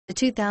The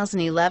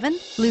 2011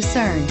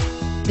 Lucerne.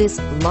 This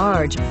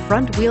large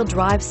front-wheel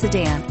drive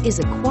sedan is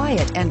a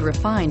quiet and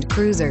refined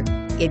cruiser.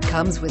 It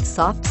comes with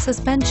soft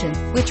suspension,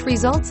 which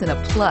results in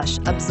a plush,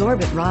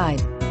 absorbent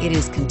ride. It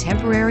is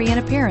contemporary in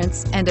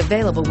appearance and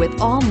available with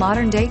all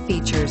modern-day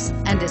features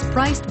and is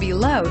priced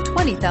below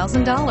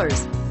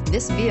 $20,000.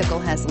 This vehicle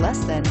has less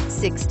than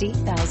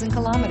 60,000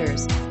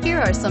 kilometers. Here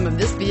are some of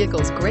this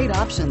vehicle's great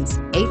options: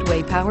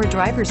 8-way power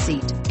driver's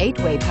seat,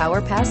 8-way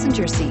power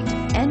passenger seat,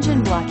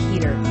 engine block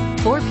heater,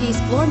 4-piece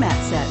floor mat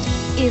set.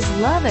 Is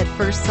love at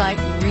first sight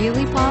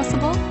really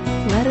possible?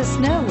 Let us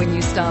know when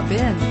you stop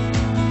in.